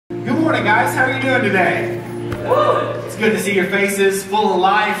morning, guys. How are you doing today? It's good to see your faces, full of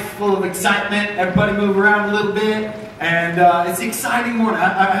life, full of excitement. Everybody move around a little bit. And it's an exciting morning.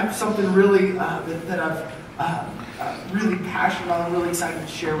 I have something really that I've really passionate on, really excited to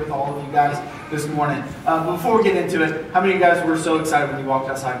share with all of you guys this morning. Before we get into it, how many of you guys were so excited when you walked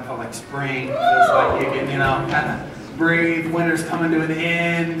outside and felt like spring? It feels like you can, kind of breathe. Winter's coming to an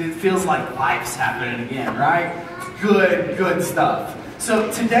end. It feels like life's happening again, right? Good stuff.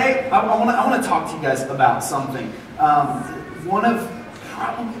 So today, I want to talk to you guys about something. One of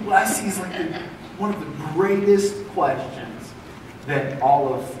probably what I see is like one of the greatest questions that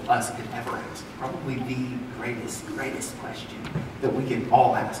all of us could ever ask. Probably the greatest question that we can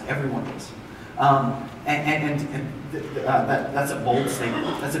all ask. Everyone is. That's a bold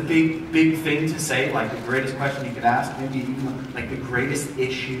statement. That's a big thing to say. Like the greatest question you could ask. Maybe even like the greatest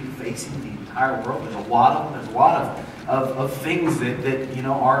issue facing the entire world. There's a lot of things that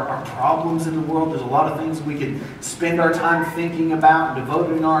are problems in the world. There's a lot of things we can spend our time thinking about,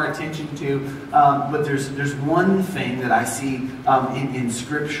 devoting our attention to. But there's one thing that I see in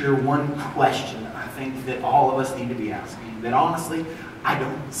Scripture, one question I think that all of us need to be asking. That honestly, I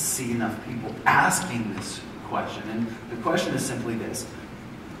don't see enough people asking this question. And the question is simply this: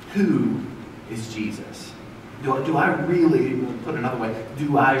 who is Jesus? Do I really, put another way,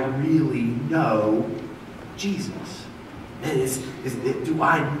 do I really know Jesus? Do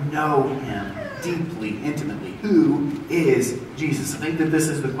I know him deeply, intimately? Who is Jesus? I think that this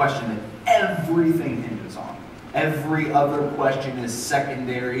is the question that everything hinges on. Every other question is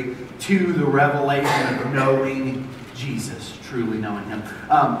secondary to the revelation of knowing Jesus, truly knowing him.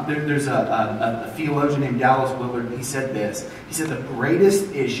 There's a theologian named Dallas Willard. He said this. He said the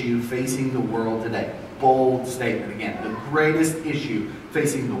greatest issue facing the world today, bold statement again, the greatest issue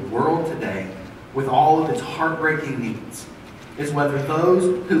facing the world today with all of its heartbreaking needs is whether those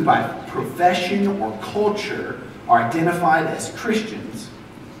who by profession or culture are identified as Christians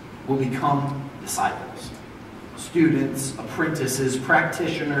will become disciples, students, apprentices,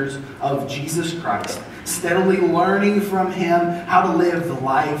 practitioners of Jesus Christ, steadily learning from him how to live the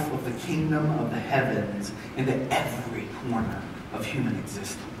life of the kingdom of the heavens into every corner of human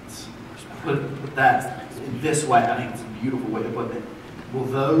existence. Put that in this way, I think it's a beautiful way to put it. Will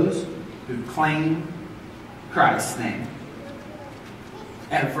those who claim Christ's name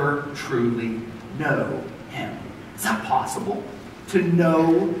ever truly know him? Is that possible? To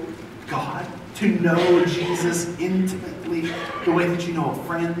know God? To know Jesus intimately, the way that you know a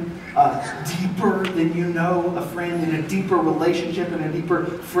friend, deeper than you know a friend, in a deeper relationship, in a deeper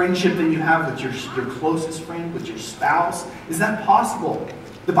friendship than you have with your closest friend, with your spouse? Is that possible?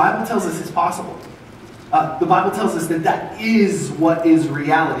 The Bible tells us it's possible. The Bible tells us that that is what is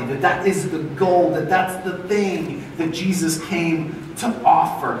reality, that is the goal, that's the thing that Jesus came to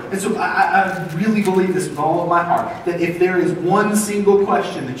offer. And so I really believe this with all of my heart, that if there is one single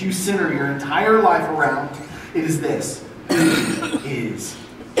question that you center your entire life around, it is this: who is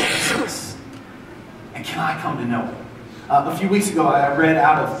Jesus? And can I come to know him? A few weeks ago, I read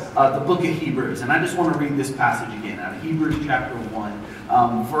out of the book of Hebrews, and I just want to read this passage again, out of Hebrews chapter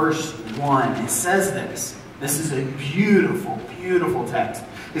 1, verse 1. It says this. This is a beautiful, beautiful text.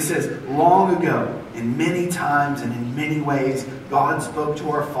 It says, long ago, in many times and in many ways, God spoke to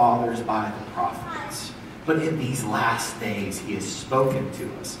our fathers by the prophets. But in these last days, he has spoken to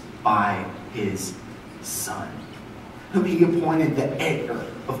us by his Son, whom he appointed the heir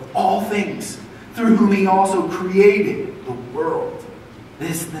of all things, through whom he also created the world.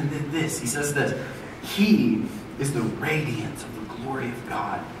 He says this: he is the radiance of the glory of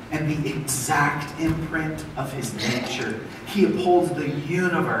God and the exact imprint of his nature. He upholds the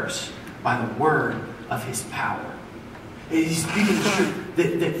universe by the word of his power. He's speaking the truth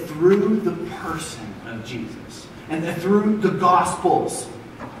that through the person of Jesus and that through the Gospels,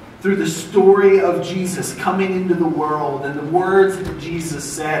 through the story of Jesus coming into the world and the words that Jesus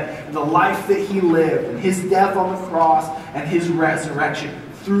said and the life that he lived and his death on the cross and his resurrection,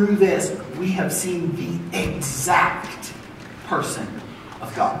 through this we have seen the exact person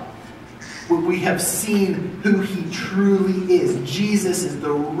of God. We have seen who he truly is. Jesus is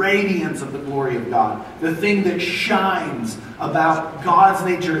the radiance of the glory of God. The thing that shines about God's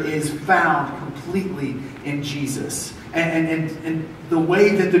nature is found completely in Jesus. And the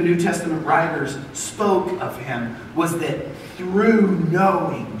way that the New Testament writers spoke of him was that through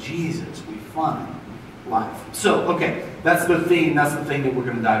knowing Jesus, we find life. So, okay, that's the theme. That's the thing that we're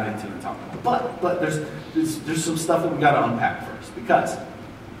going to dive into and talk about. But there's some stuff that we got to unpack first, because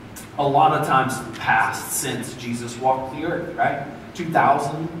a lot of times passed since Jesus walked the earth, right?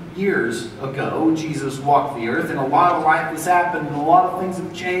 2,000 years ago, Jesus walked the earth, and a lot of life has happened, and a lot of things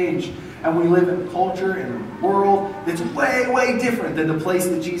have changed. And we live in a culture and a world that's way, way different than the place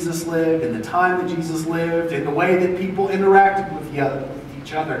that Jesus lived, and the time that Jesus lived, and the way that people interacted with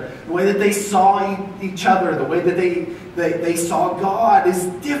each other, the way that they saw each other, the way that they saw God is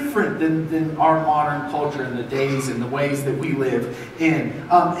different than our modern culture and the days and the ways that we live in.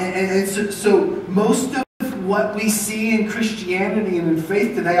 So most of what we see in Christianity and in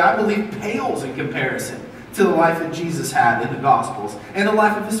faith today, I believe, pales in comparison to the life that Jesus had in the Gospels and the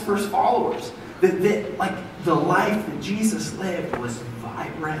life of his first followers. Like the life that Jesus lived was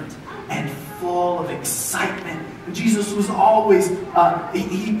vibrant and full of excitement. And Jesus was always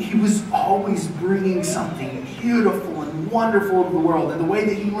he was always bringing something beautiful and wonderful to the world. And the way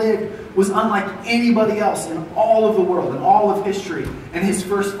that he lived was unlike anybody else in all of the world, in all of history. And his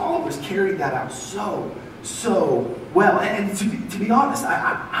first followers carried that out so well. And to be honest,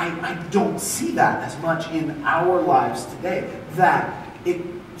 I don't see that as much in our lives today. That it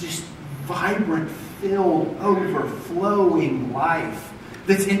just vibrant, filled, overflowing life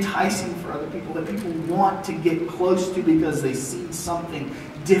that's enticing for other people, that people want to get close to because they see something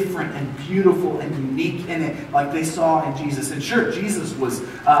different and beautiful and unique in it, like they saw in Jesus. And sure, Jesus was,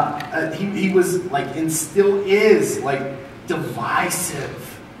 he was like, and still is, like,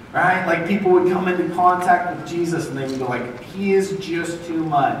 divisive, right? Like, people would come into contact with Jesus and they would go like, he is just too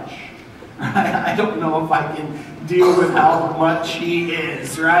much, right? I don't know if I can deal with how much he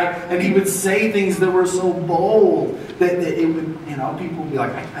is, right? And he would say things that were so bold that it would, people would be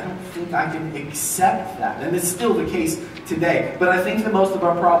like, I don't think I can accept that. And it's still the case today. But I think that most of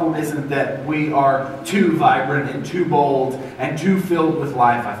our problem isn't that we are too vibrant and too bold and too filled with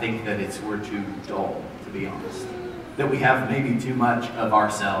life. I think that we're too dull, to be honest. That we have maybe too much of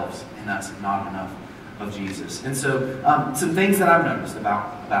ourselves and that's not enough of Jesus. And so some things that I've noticed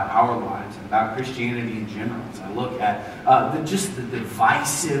about our lives and about Christianity in general, as I look at just the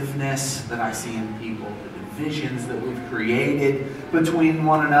divisiveness that I see in people, the divisions that we've created between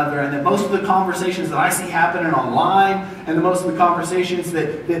one another, and that most of the conversations that I see happening online, and the most of the conversations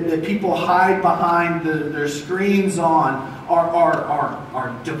that people hide behind their screens on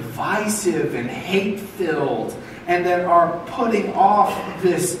are divisive and hate-filled, and that are putting off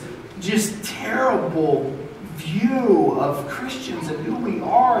this just terrible view of Christians and who we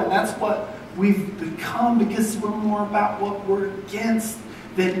are. And that's what we've become, because we're more about what we're against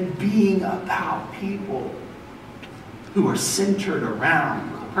than being about people who are centered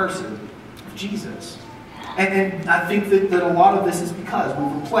around the person of Jesus. And I think that a lot of this is because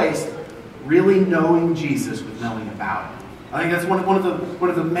we've replaced really knowing Jesus with knowing about him. I think that's one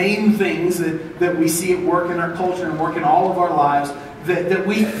of the main things that we see at work in our culture and work in all of our lives, that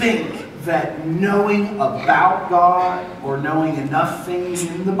we think that knowing about God or knowing enough things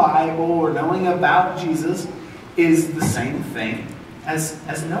in the Bible or knowing about Jesus is the same thing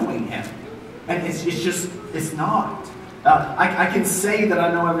as knowing him. And it's not. I can say that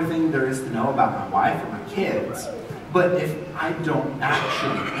I know everything there is to know about my wife or my kids, but if I don't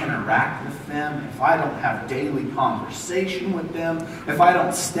actually interact with them, if I don't have daily conversation with them, if I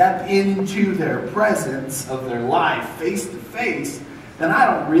don't step into their presence of their life face to face, then I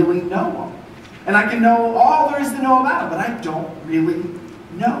don't really know them. And I can know all there is to know about them, but I don't really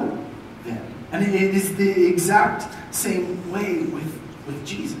know them. And it is the exact same way with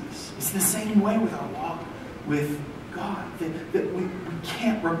Jesus. It's the same way with our walk with God. That we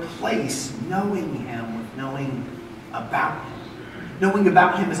can't replace knowing him with knowing about him. Knowing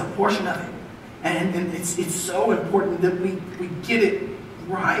about him is a portion of it. And it's so important that we get it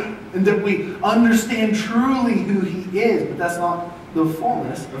right and that we understand truly who he is. But that's not the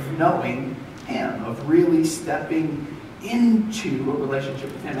fullness of knowing him, of really stepping into a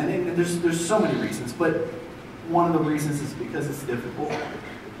relationship with him. And there's so many reasons, but one of the reasons is because it's difficult.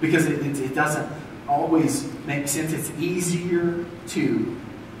 Because it doesn't always make sense. It's easier to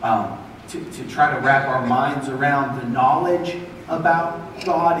try to wrap our minds around the knowledge about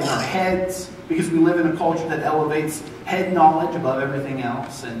God in our heads, because we live in a culture that elevates head knowledge above everything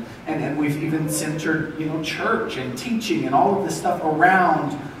else, and we've even centered church and teaching and all of this stuff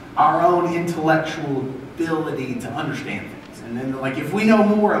around our own intellectual ability to understand things. And then, like, if we know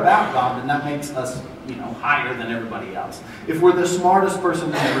more about God, then that makes us higher than everybody else. If we're the smartest person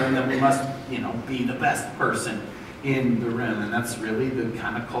in the room, then we must be the best person in the room. And that's really the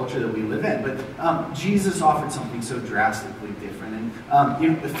kind of culture that we live in. But Jesus offered something so drastically different.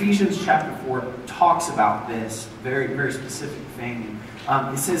 And Ephesians chapter 4 talks about this very, very specific thing.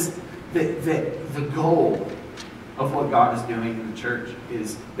 And it says that the goal of what God is doing in the church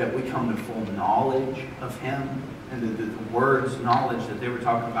is that we come to full knowledge of Him. And the words knowledge that they were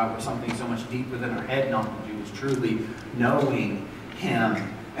talking about were something so much deeper than our head knowledge. It was truly knowing Him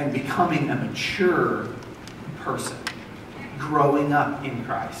and becoming a mature person, growing up in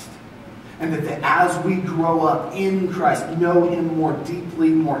Christ. And that as we grow up in Christ, know Him more deeply,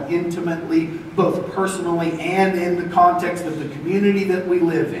 more intimately, both personally and in the context of the community that we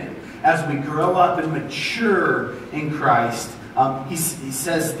live in, as we grow up and mature in Christ, he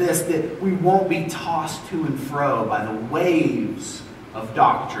says this, that we won't be tossed to and fro by the waves of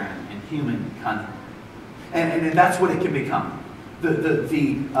doctrine and human cunning. And that's what it can become.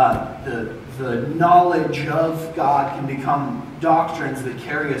 The knowledge of God can become doctrines that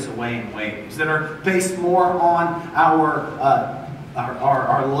carry us away in waves, that are based more on our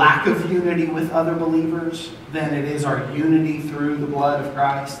lack of unity with other believers than it is our unity through the blood of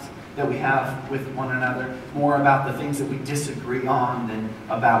Christ that we have with one another, more about the things that we disagree on than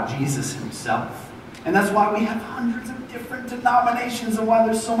about Jesus Himself. And that's why we have hundreds of different denominations and why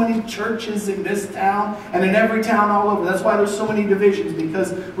there's so many churches in this town and in every town all over. That's why there's so many divisions,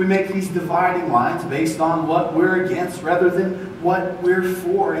 because we make these dividing lines based on what we're against rather than what we're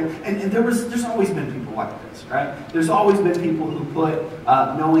for. And there's always been people like this, right? There's always been people who put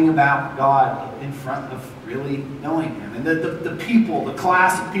knowing about God in front of really knowing Him. And the people, the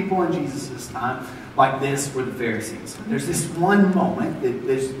class of people in Jesus' time like this were the Pharisees. There's this one moment,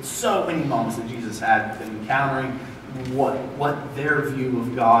 there's so many moments that Jesus had in encountering what their view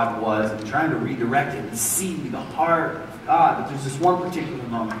of God was and trying to redirect it and see the heart of God. But there's this one particular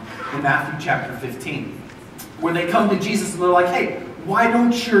moment in Matthew chapter 15 where they come to Jesus and they're like, hey, why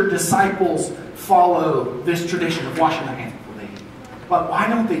don't your disciples follow this tradition of washing their hands before they eat? But why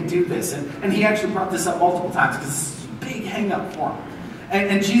don't they do this? And he actually brought this up multiple times because this is a big hang-up for him.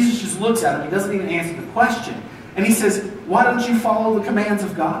 And Jesus just looks at him. He doesn't even answer the question. And he says, why don't you follow the commands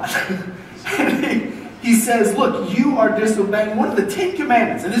of God? And he says, look, you are disobeying one of the 10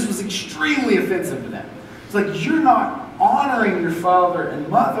 commandments. And this was extremely offensive to them. It's like, you're not honoring your father and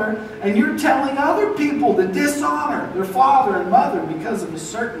mother, and you're telling other people to dishonor their father and mother because of a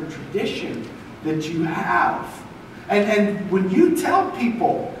certain tradition that you have. And when you tell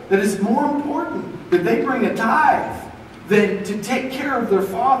people that it's more important that they bring a tithe than to take care of their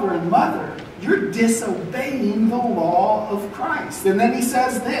father and mother, you're disobeying the law of Christ. And then he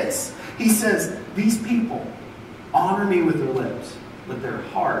says this. He says, these people honor me with their lips, but their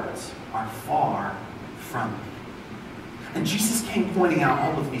hearts are far from me. And Jesus came pointing out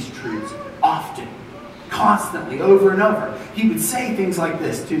all of these truths often, constantly, over and over. He would say things like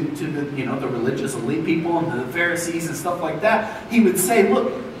this to the religious elite people and the Pharisees and stuff like that. He would say,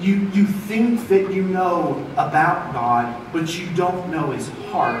 look, you think that you know about God, but you don't know His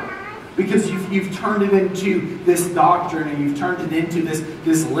heart. Because you've turned it into this doctrine, and you've turned it into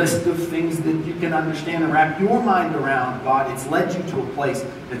this list of things that you can understand and wrap your mind around God. It's led you to a place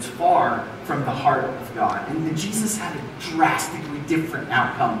that's far from the heart of God. And Jesus had a drastically different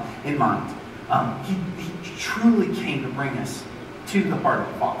outcome in mind. He truly came to bring us to the heart of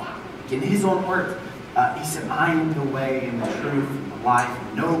the Father. In His own words, He said, I am the way and the truth and the life.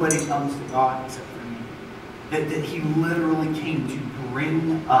 And nobody comes to God except for me. That He literally came to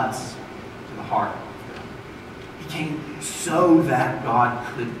bring us to the heart of God. He came so that God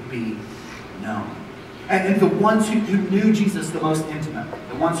could be known. And the ones who knew Jesus the most intimately,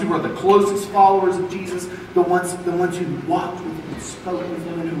 the ones who were the closest followers of Jesus, the ones who walked with Him and spoke with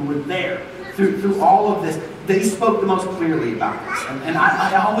Him and who were there through all of this, they spoke the most clearly about this. And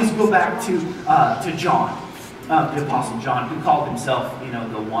I always go back to John, the Apostle John, who called himself,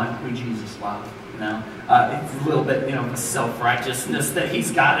 the one who Jesus loved. It's a little bit, the self-righteousness that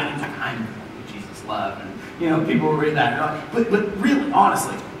he's got, and I'm the one who Jesus loved. And people will read that. But really,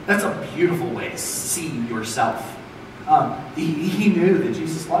 honestly, that's a beautiful way to see yourself. He knew that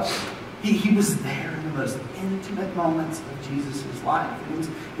Jesus loved him. He was there in the most intimate moments of Jesus' life. And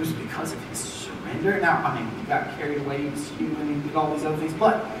it was because of His surrender. Now, he got carried away, He was human, He did all these other things.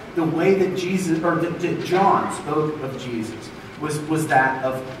 But the way that that John spoke of Jesus was that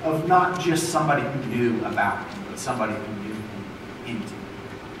of not just somebody who knew about Him, but somebody who knew Him intimately,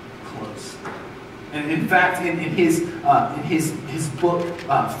 close. And in fact, in his book,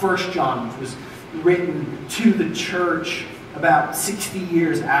 1 John, which was written to the church about 60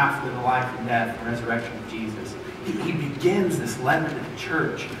 years after the life and death and resurrection of Jesus, he begins this letter to the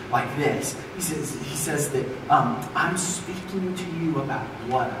church like this. He says that I'm speaking to you about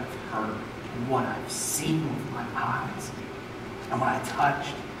what I've heard and what I've seen with my eyes and what I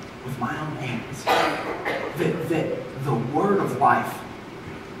touched with my own hands. That the word of life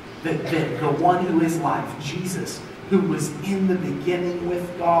that the one who is life, Jesus, who was in the beginning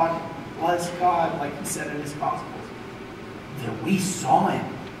with God, was God, like he said in his Gospels, that we saw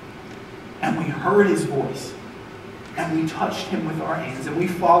him, and we heard his voice, and we touched him with our hands, and we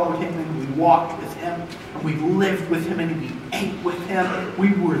followed him, and we walked with him, and we lived with him, and we ate with him.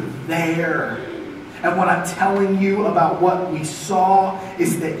 We were there. And what I'm telling you about what we saw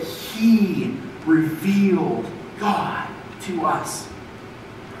is that he revealed God to us,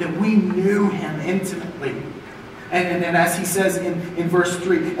 that we knew him intimately. And as he says in verse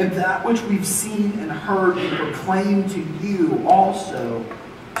 3, and that which we've seen and heard we proclaim to you also,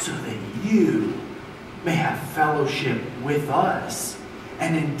 so that you may have fellowship with us.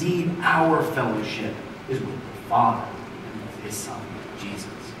 And indeed, our fellowship is with the Father and with his Son, Jesus.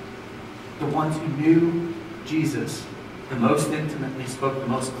 The ones who knew Jesus the most intimately spoke the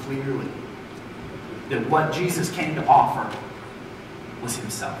most clearly that what Jesus came to offer was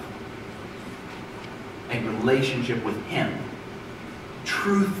himself. A relationship with him.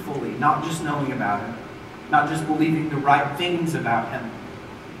 Truthfully, not just knowing about him, not just believing the right things about him,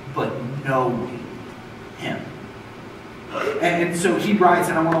 but knowing him. And so he writes,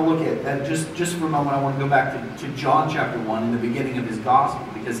 and I want to look at just for a moment, I want to go back to John chapter 1 in the beginning of his gospel,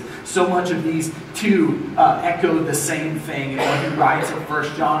 because so much of these two echo the same thing. And what he writes in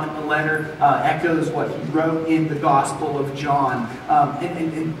 1 John in the letter echoes what he wrote in the Gospel of John.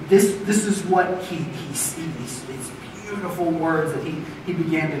 And this is what these beautiful words that he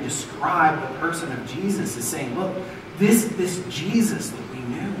began to describe the person of Jesus as saying, look, this Jesus that we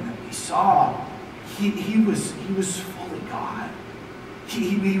knew and that we saw, he was fully God.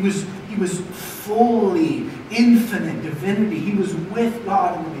 He was fully infinite divinity. He was with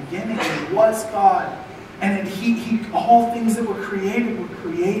God in the beginning. He was God. And all things that were created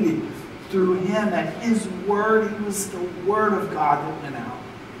through him. At his word, he was the word of God that went out.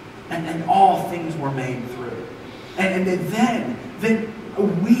 And all things were made through. And then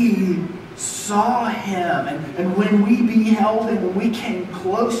we saw him, and when we beheld him, when we came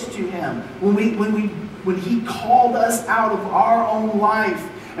close to him, when he called us out of our own life,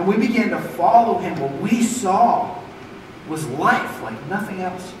 and we began to follow him, what we saw was life like nothing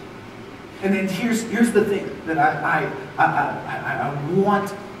else. And then here's the thing that I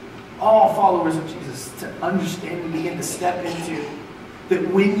want all followers of Jesus to understand and begin to step into, that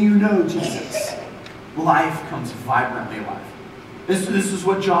when you know Jesus, life comes vibrantly alive. This is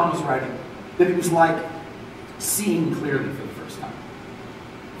what John was writing. That it was like seeing clearly for the first time.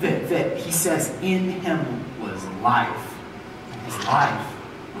 That he says, in him was life. And his life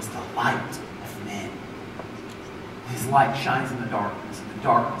was the light of men. His light shines in the darkness, and the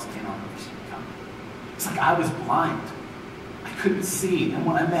darkness cannot overcome it. It's like I was blind. I couldn't see. And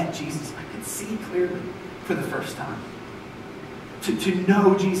when I met Jesus, I could see clearly for the first time. To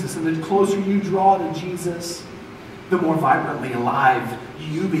know Jesus, and the closer you draw to Jesus, the more vibrantly alive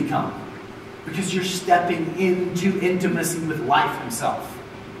you become. Because you're stepping into intimacy with life himself.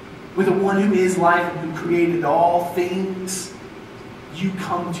 With the one who is life and who created all things. You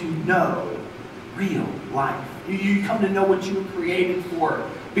come to know real life. You come to know what you were created for.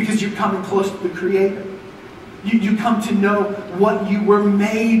 Because you're coming close to the Creator. You come to know what you were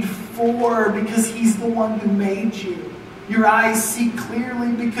made for. Because he's the one who made you. Your eyes see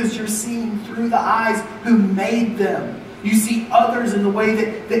clearly because you're seeing through the eyes who made them. You see others in the way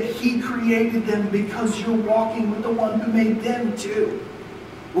that he created them because you're walking with the one who made them too.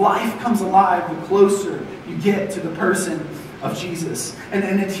 Life comes alive the closer you get to the person of Jesus. And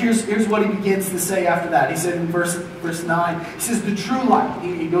here's what he begins to say after that. He said in verse 9, he says, the true light.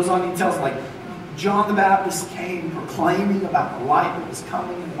 He goes on, he tells like, John the Baptist came proclaiming about the light that was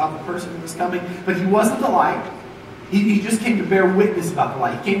coming and about the person that was coming. But he wasn't the light. He just came to bear witness about the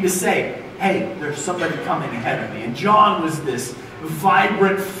light. He came to say, hey, there's somebody coming ahead of me. And John was this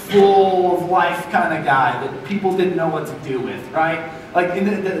vibrant, full of life kind of guy that people didn't know what to do with, right? Like in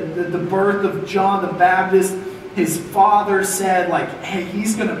the birth of John the Baptist, his father said, like, hey,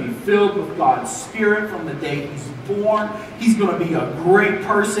 he's going to be filled with God's Spirit from the day he's born. He's going to be a great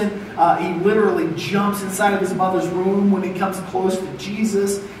person. He literally jumps inside of his mother's womb when he comes close to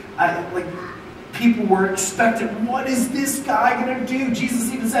Jesus. People were expecting, what is this guy going to do?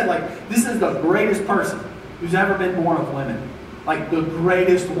 Jesus even said, like, this is the greatest person who's ever been born of women. Like, the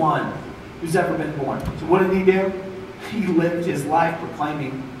greatest one who's ever been born. So what did he do? He lived his life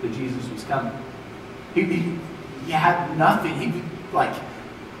proclaiming that Jesus was coming. He had nothing.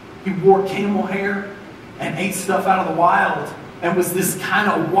 He wore camel hair and ate stuff out of the wild and was this kind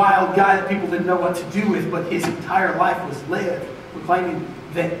of wild guy that people didn't know what to do with, but his entire life was lived proclaiming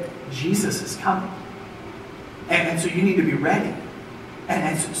that Jesus is coming. And so you need to be ready.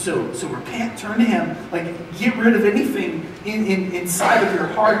 And so repent, turn to him. Like, get rid of anything inside of your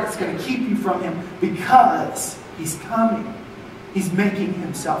heart that's going to keep you from him, because he's coming. He's making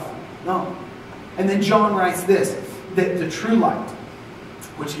himself known. And then John writes this, that the true light,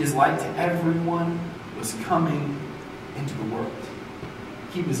 which is light to everyone, was coming into the world.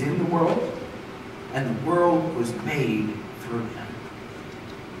 He was in the world, and the world was made through him.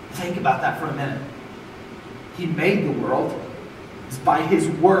 Think about that for a minute. He made the world. It's by his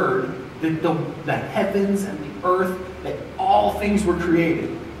word that the heavens and the earth, that all things were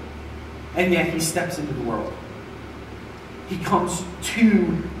created. And yet he steps into the world. He comes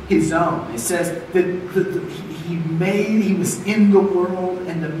to his own. It says that he was in the world,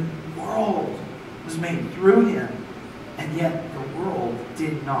 and the world was made through him, and yet the world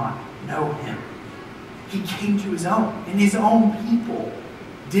did not know him. He came to his own, and his own people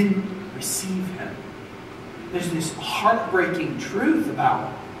didn't receive him. There's this heartbreaking truth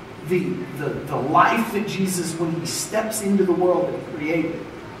about the life that Jesus, when he steps into the world that he created,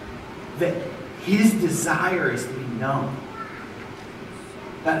 that his desire is to be known.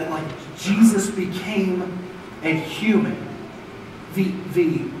 That, like, Jesus became a human.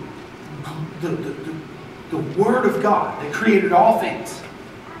 The Word of God that created all things.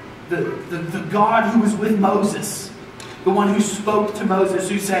 The God who was with Moses. The one who spoke to Moses,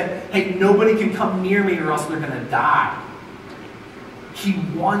 who said, hey, nobody can come near me or else they're going to die. He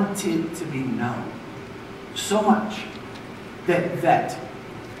wanted to be known so much that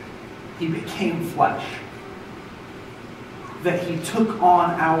he became flesh. That he took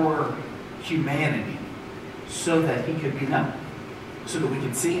on our humanity so that he could be known. So that we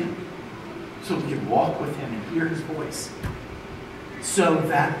could see him. So we could walk with him and hear his voice. So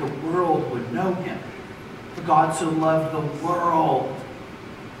that the world would know him. For God so loved the world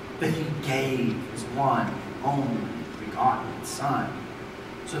that he gave his one only begotten Son,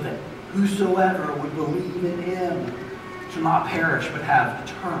 so that whosoever would believe in him shall not perish but have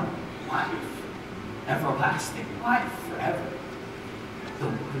eternal life, everlasting life forever. The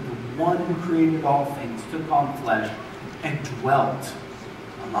one who created all things took on flesh and dwelt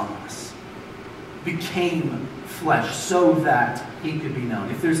among us, became flesh so that he could be known.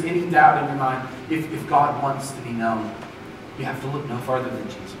 If there's any doubt in your mind, if God wants to be known, you have to look no farther than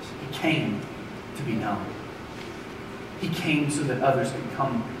Jesus. He came to be known. He came so that others could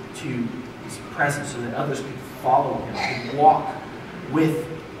come to his presence, so that others could follow him, could walk with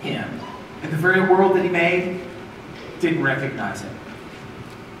him. And the very world that he made didn't recognize him.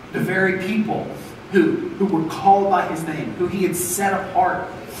 The very people who were called by his name, who he had set apart,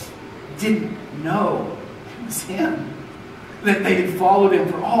 didn't know it was him. That they had followed him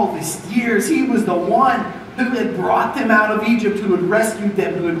for all these years. He was the one who had brought them out of Egypt, who had rescued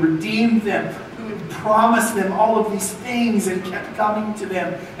them, who had redeemed them, who had promised them all of these things and kept coming to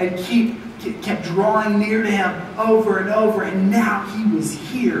them and kept drawing near to him over and over. And now he was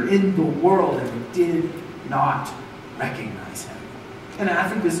here in the world, and they did not recognize him. And I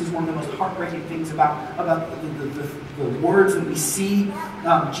think this is one of the most heartbreaking things about the words that we see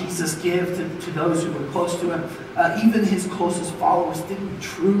Jesus give to those who were close to him. Even his closest followers didn't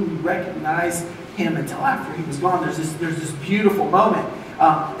truly recognize him until after he was gone. There's this beautiful moment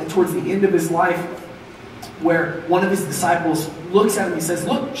towards the end of his life where one of his disciples looks at him and says,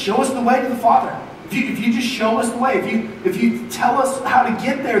 look, show us the way to the Father. If you just show us the way, if you tell us how to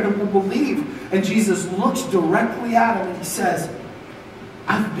get there, then we'll believe. And Jesus looks directly at him and he says,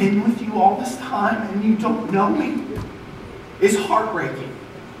 I've been with you all this time and you don't know me. It's heartbreaking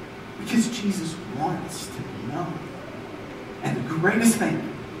because Jesus wants to be known. And the greatest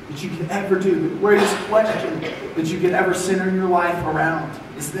thing that you could ever do, the greatest question that you could ever center your life around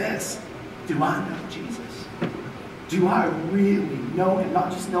is this: do I know Jesus? Do I really know him?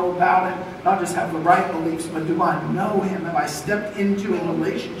 Not just know about him, not just have the right beliefs, but do I know him? Have I stepped into a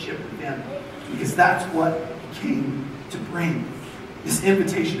relationship with him? Because that's what he came to bring. This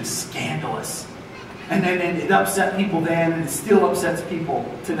invitation is scandalous. And it upset people then, and it still upsets people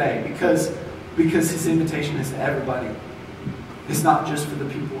today because his invitation is to everybody. It's not just for the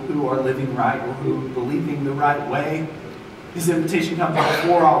people who are living right or who are believing the right way. His invitation comes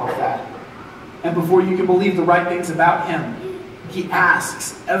before all of that. And before you can believe the right things about him, he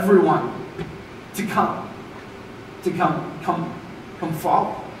asks everyone to come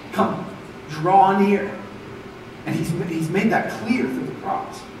follow, come draw near. And he's made that clear through the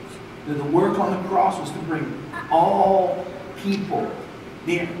cross. That the work on the cross was to bring all people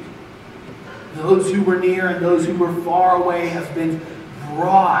near. Those who were near and those who were far away have been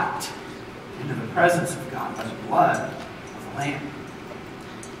brought into the presence of God by the blood of the Lamb.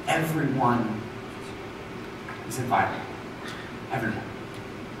 Everyone is invited. Everyone.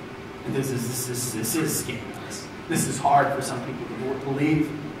 This is scandalous. This is hard for some people to believe.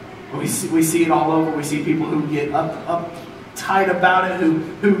 We see it all over. We see people who get uptight about it,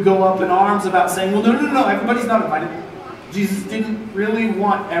 who go up in arms about saying, well, no, everybody's not invited. Jesus didn't really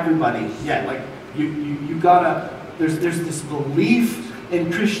want everybody yet. Like, you gotta, there's this belief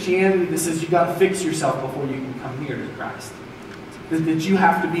in Christianity that says you gotta fix yourself before you can come near to Christ. That you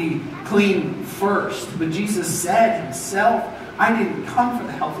have to be clean first. But Jesus said himself, I didn't come for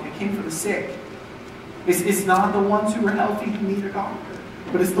the healthy, I came for the sick. It's not the ones who are healthy who need a doctor,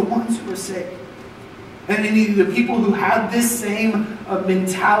 but it's the ones who are sick. And the people who had this same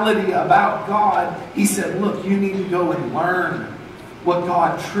mentality about God, he said, look, you need to go and learn what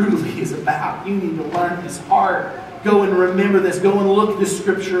God truly is about. You need to learn his heart. Go and remember this. Go and look this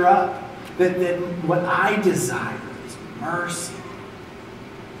scripture up. That what I desire is mercy.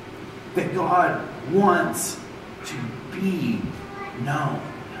 That God wants to be known.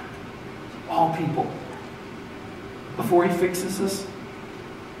 All people. Before he fixes us,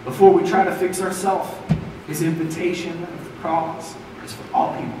 before we try to fix ourselves, his invitation of the cross is for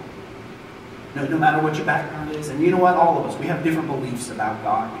all people. No matter what your background is. And you know what? All of us, we have different beliefs about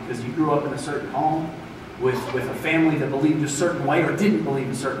God because you grew up in a certain home with a family that believed a certain way or didn't believe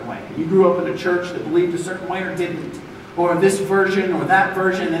a certain way. You grew up in a church that believed a certain way or didn't. Or this version or that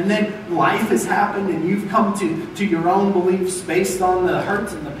version. And then life has happened and you've come to your own beliefs based on the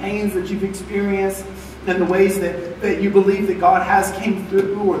hurts and the pains that you've experienced and the ways that you believe that God has came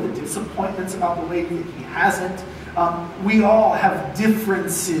through, or the disappointments about the way that he hasn't. We all have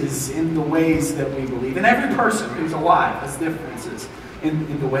differences in the ways that we believe. And every person who's alive has differences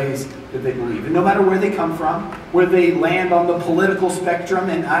in the ways that they believe. And no matter where they come from, where they land on the political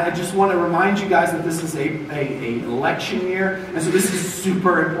spectrum, and I just want to remind you guys that this is a election year, and so this is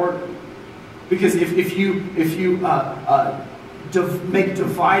super important. Because if you make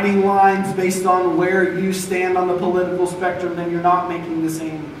dividing lines based on where you stand on the political spectrum, then you're not making the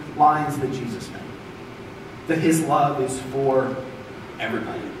same lines that Jesus made. That his love is for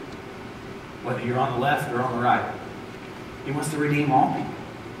everybody. Whether you're on the left or on the right. He wants to redeem all people.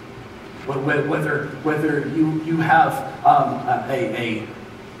 Whether you have a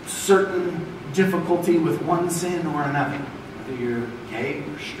certain difficulty with one sin or another. Whether you're gay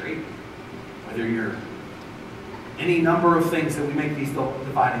or straight. Whether you're any number of things that we make these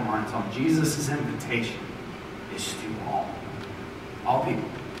dividing lines on. Jesus' invitation is to all people.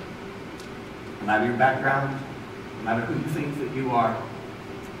 No matter your background, no matter who you think that you are,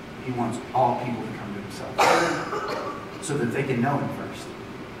 he wants all people to come to himself so that they can know him first.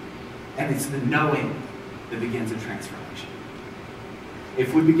 And it's the knowing that begins a transformation.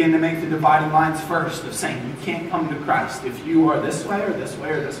 If we begin to make the dividing lines first of saying you can't come to Christ if you are this way or this way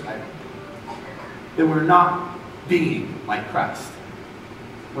or this way, then we're not being like Christ.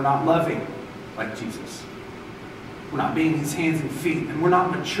 We're not loving like Jesus. We're not being his hands and feet. And we're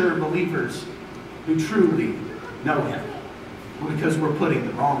not mature believers who truly know him. Because we're putting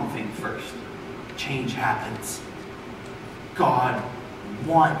the wrong thing first. Change happens. God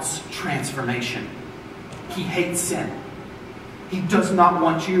wants transformation. He hates sin. He does not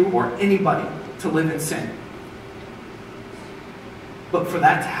want you or anybody to live in sin. But for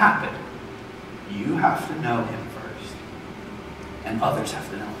that to happen, you have to know him first. And others have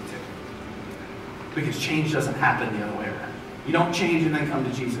to know him too. Because change doesn't happen the other way around. You don't change and then come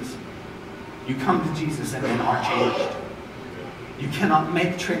to Jesus. You come to Jesus and then are changed. You cannot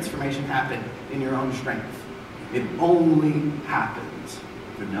make transformation happen in your own strength. It only happens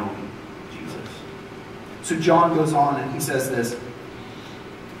through knowing Jesus. So John goes on and he says this.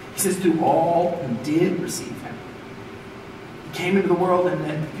 He says, to all who did receive him. He came into the world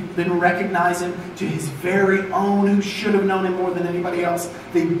and didn't recognize him. To his very own who should have known him more than anybody else,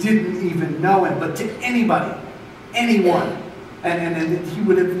 they didn't even know him. But to anybody, anyone, and he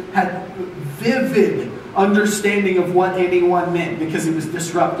would have had vivid understanding of what anyone meant because it was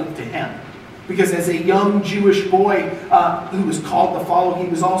disruptive to him. Because as a young Jewish boy who was called to follow, he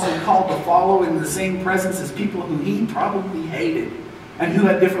was also called to follow in the same presence as people who he probably hated and who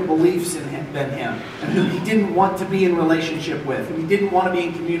had different beliefs than him and who he didn't want to be in relationship with and he didn't want to be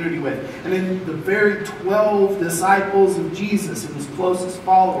in community with. And in the very 12 disciples of Jesus and his closest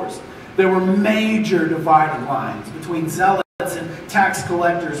followers, there were major dividing lines between zealots and tax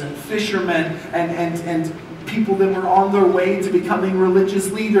collectors and fishermen and people that were on their way to becoming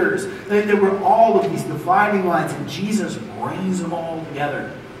religious leaders. There were all of these dividing lines, and Jesus brings them all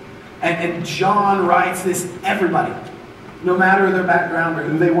together. And John writes this, everybody, no matter their background or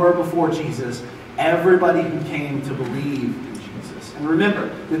who they were before Jesus, everybody who came to believe in Jesus. And remember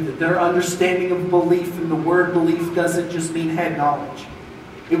that their understanding of belief and the word belief doesn't just mean head knowledge.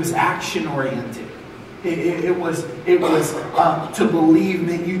 It was action-oriented. It was to believe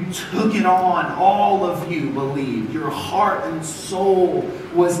meant you took it on. All of you believed. Your heart and soul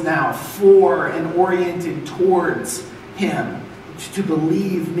was now for and oriented towards Him. To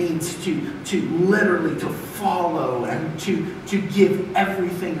believe means to literally to follow and to give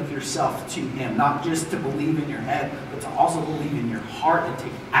everything of yourself to Him. Not just to believe in your head, but to also believe in your heart and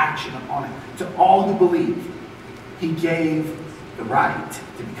take action upon it. To all who believe, He gave the right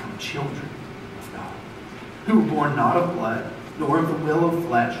to become children of God, who were born not of blood, nor of the will of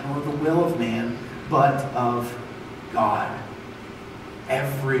flesh, nor of the will of man, but of God.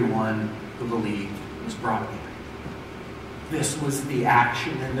 Everyone who believed was brought near. This was the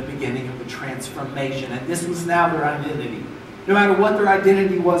action and the beginning of the transformation. And this was now their identity. No matter what their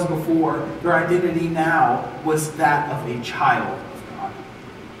identity was before, their identity now was that of a child of God.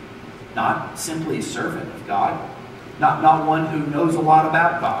 Not simply a servant of God. Not one who knows a lot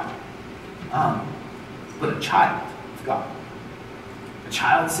about God. But a child of God. A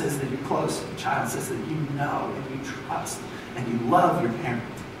child says that you're close. A child says that you know and you trust and you love your parent.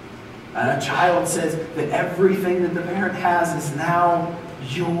 A child says that everything that the parent has is now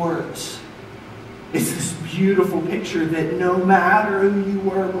yours. It's this beautiful picture that no matter who you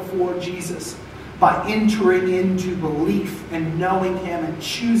were before Jesus, by entering into belief and knowing Him and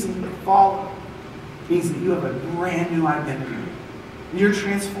choosing to follow, means that you have a brand new identity. You're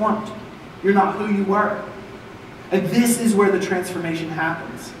transformed. You're not who you were. And this is where the transformation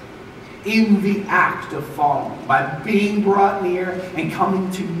happens. In the act of following, by being brought near and coming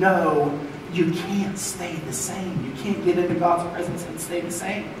to know, you can't stay the same. You can't get into God's presence and stay the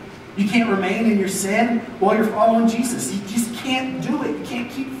same. You can't remain in your sin while you're following Jesus. You just can't do it. You can't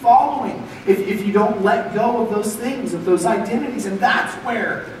keep following if you don't let go of those things, of those identities. And that's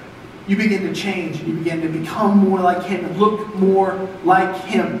where you begin to change and you begin to become more like Him and look more like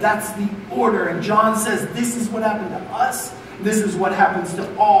Him. That's the order. And John says this is what happened to us. This is what happens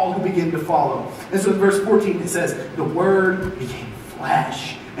to all who begin to follow. And so in verse 14 it says, the Word became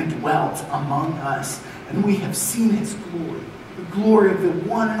flesh and dwelt among us, and we have seen His glory, the glory of the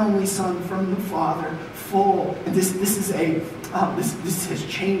one and only Son from the Father, full. And this has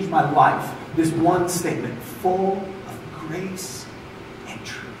changed my life. This one statement, full of grace and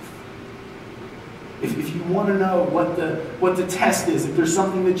truth. If you want to know what the test is, if there's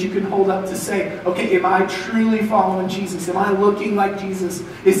something that you can hold up to say, okay, am I truly following Jesus? Am I looking like Jesus?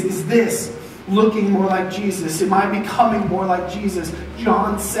 Is this looking more like Jesus? Am I becoming more like Jesus?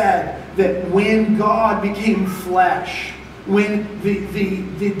 John said that when God became flesh, when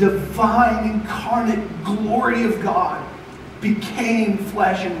the divine incarnate glory of God became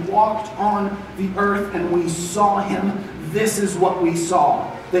flesh and walked on the earth and we saw Him, this is what we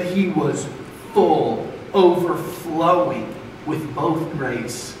saw, that He was full, overflowing with both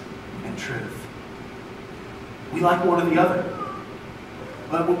grace and truth. We like one or the other.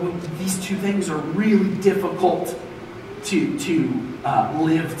 These two things are really difficult to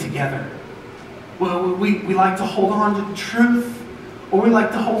live together. Well, we like to hold on to the truth, or we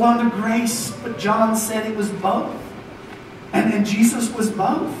like to hold on to grace, but John said it was both. And Jesus was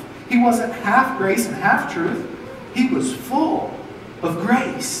both. He wasn't half grace and half truth. He was full of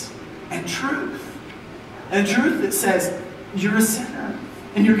grace and truth. And truth that says you're a sinner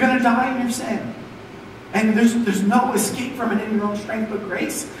and you're going to die in your sin. And there's no escape from it in your own strength, but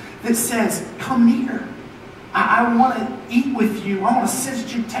grace that says, come near. I want to eat with you. I want to sit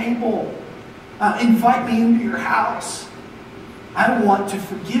at your table. Invite me into your house. I want to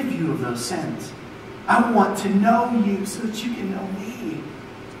forgive you of those sins. I want to know you so that you can know me.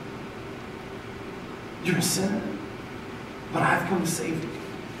 You're a sinner, but I've come to save you.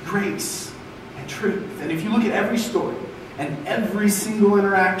 Grace and truth. And if you look at every story and every single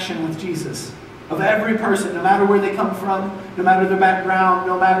interaction with Jesus, of every person, no matter where they come from, no matter their background,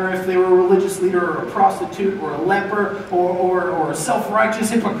 no matter if they were a religious leader or a prostitute or a leper or a self-righteous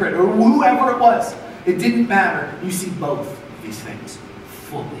hypocrite or whoever it was, it didn't matter. You see both of these things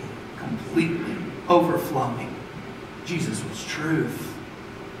fully, completely overflowing. Jesus was truth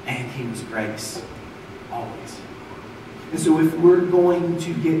and He was grace, always. And so if we're going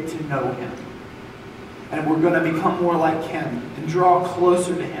to get to know Him and we're going to become more like Him and draw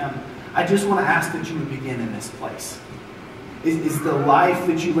closer to Him, I just want to ask that you would begin in this place. Is the life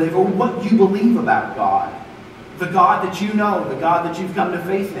that you live, or what you believe about God, the God that you know, the God that you've come to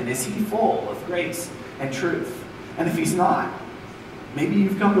faith in, is He full of grace and truth? And if He's not, maybe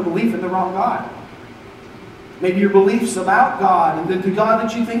you've come to believe in the wrong God. Maybe your beliefs about God and the God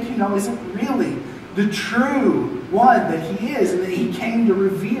that you think you know isn't really the true one that He is and that He came to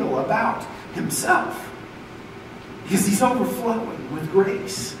reveal about Himself. Because he's overflowing with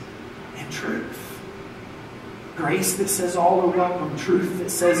grace and truth. Grace that says all are welcome. Truth that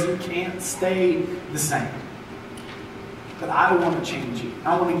says you can't stay the same. But I want to change you.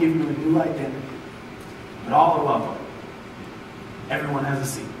 I want to give you a new identity. But all are welcome. Everyone has a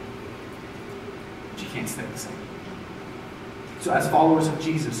seat. But you can't stay the same. So as followers of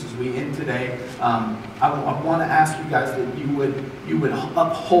Jesus, as we end today, I want to ask you guys that you would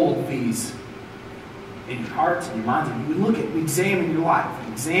uphold these in your hearts and your minds, and you would examine your life,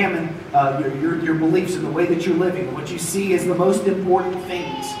 examine your beliefs and the way that you're living, and what you see as the most important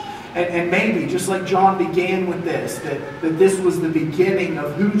things. And maybe, just like John began with this, that this was the beginning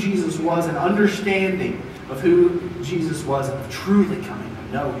of who Jesus was, and understanding of who Jesus was, and of truly coming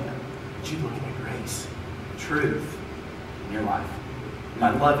to know him. That you look at grace, truth in your life. Am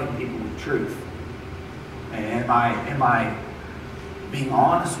I loving people with truth? And am I being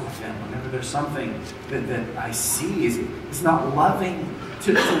honest with them whenever there's something that I see? It's not loving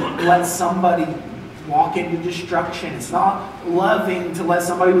to let somebody walk into destruction. It's not loving to let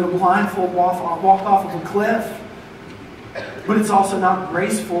somebody with a blindfold walk off of a cliff. But it's also not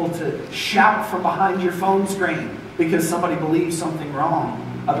graceful to shout from behind your phone screen because somebody believes something wrong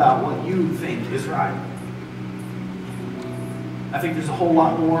about what you think is right. I think there's a whole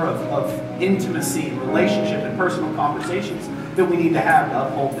lot more of intimacy and relationship and personal conversations that we need to have to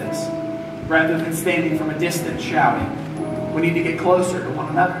uphold this. Rather than standing from a distance shouting, we need to get closer to one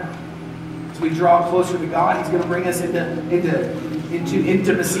another. As we draw closer to God, he's going to bring us into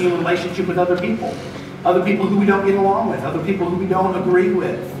intimacy and relationship with other people. Other people who we don't get along with. Other people who we don't agree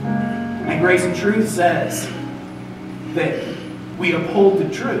with. And Grace and Truth says that we uphold the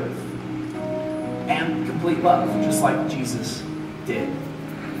truth and complete love, just like Jesus did.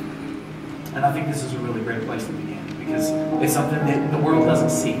 And I think this is a really great place to begin, because it's something that the world doesn't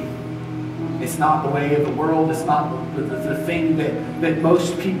see. It's not the way of the world. It's not the thing that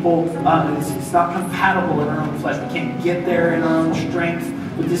most people, it's not compatible in our own flesh. We can't get there in our own strength.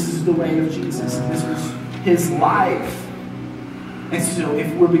 But this is the way of Jesus. This was his life. And so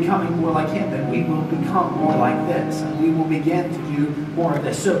if we're becoming more like him, then we will become more like this. And we will begin to do more of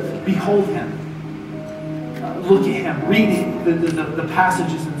this. So behold him. Look at him. Read the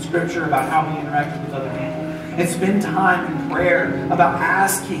passages in Scripture about how he interacted with other people. And spend time in prayer about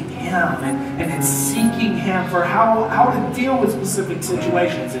asking him and seeking him for how to deal with specific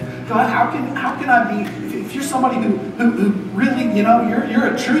situations. And God, how can I be, if you're somebody who really, you're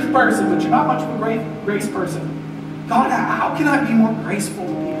a truth person, but you're not much of a grace person. God, how can I be more graceful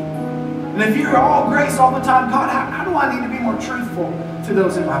to people? And if you're all grace all the time, God, how do I need to be more truthful to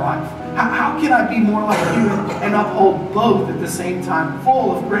those in my life? How can I be more like you and uphold both at the same time,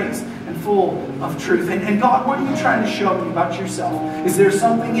 full of grace and full of truth? And God, what are you trying to show me about yourself? Is there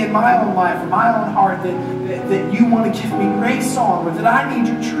something in my own life or my own heart that you want to give me grace on, or that I need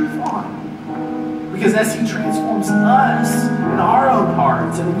your truth on? Because as he transforms us in our own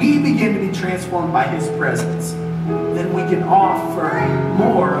hearts, and we begin to be transformed by his presence, then we can offer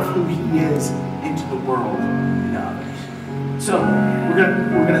more of who he is into the world and others. So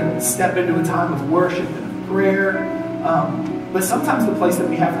we're gonna step into a time of worship and of prayer. But sometimes the place that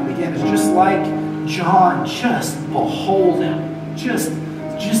we have to begin is just like John. Just behold him. Just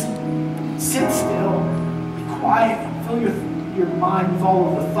sit still, be quiet, and fill your mind with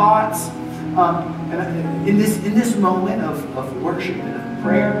all of the thoughts. And in this moment of worship and of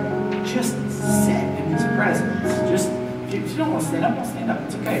prayer, just sit in his presence. Just if you don't want to stand up, don't stand up.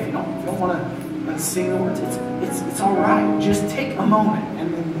 It's okay. If you don't want to sing the words, it's all right. Just take a moment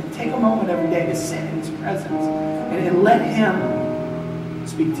and take a moment every day to sit in his presence and let him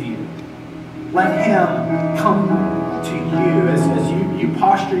speak to you. Let him come to you as you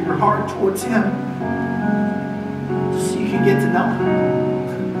posture your heart towards him, so you can get to know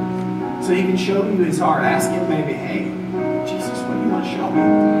him. So he can show you his heart. Ask him maybe, hey, Jesus, what do you want to show me?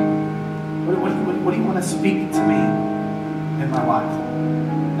 What do you want to speak to me in my life?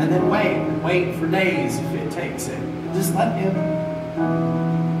 And then wait for days if it takes it. Just let him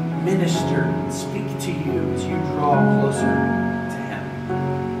minister and speak to you as you draw closer to him.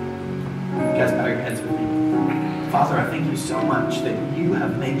 You guys bow your heads with me. Father, I thank you so much that you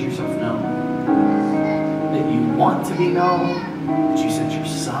have made yourself known. That you want to be known. That you sent your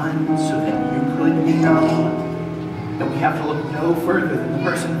son so that you could be known. That we have to look no further than the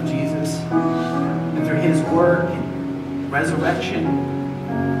person of Jesus. And through his work and resurrection,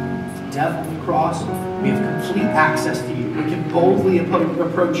 death on the cross, we have complete access to you. We can boldly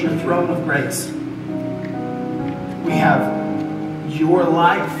approach your throne of grace. We have your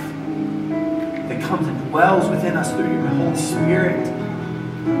life that comes and dwells within us through your Holy Spirit.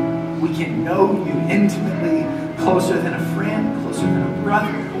 We can know you intimately, closer than a friend, closer than a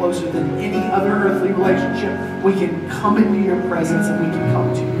brother, closer than any other earthly relationship. We can come into your presence and we can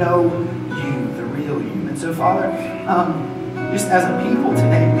come to know you, the real you. And so, Father, just as a people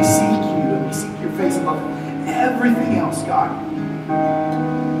today, we seek you and we seek your face above everything else, God.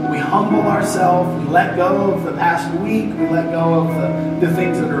 We humble ourselves. We let go of the past week. We let go of the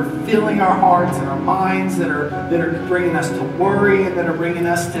things that are filling our hearts and our minds, that are bringing us to worry and that are bringing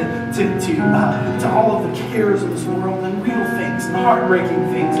us to all of the cares of this world and real things and heartbreaking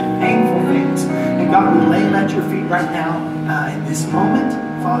things and painful things. And God, we lay them at your feet right now in this moment,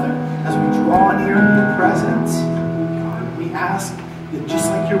 Father, as we draw near to your presence. God, we ask that just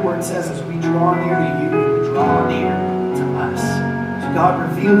like your word says, as we draw near to you, you draw near to us. God,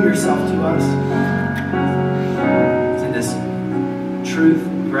 reveal yourself to us in this truth,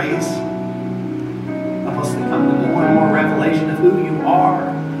 grace. Help us to come to more and more revelation of who you are,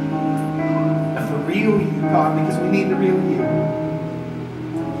 of the real you, God, because we need the real you.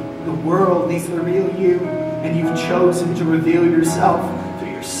 The world needs the real you, and you've chosen to reveal yourself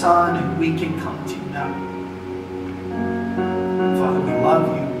through your Son, who we can come to know. Father, we love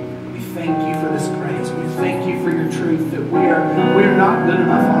you. Thank you for this grace. We thank you for your truth that we're not good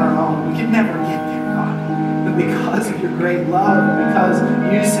enough on our own. We can never get there, God. But because of your great love, because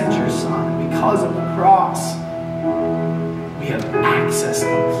you sent your Son, because of the cross, we have access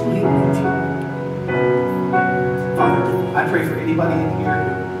completely to you. Father, I pray for anybody in here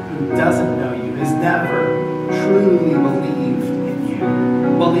who doesn't know you, has never truly believed in you,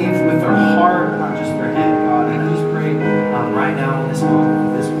 believed with their heart, not just their head, God. And I just pray right now in this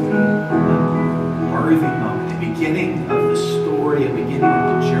moment, this birthing moment, the beginning of the story, the beginning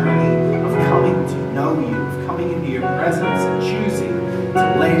of the journey of coming to know you, of coming into your presence and choosing to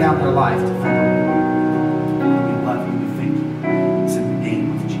lay down their life to follow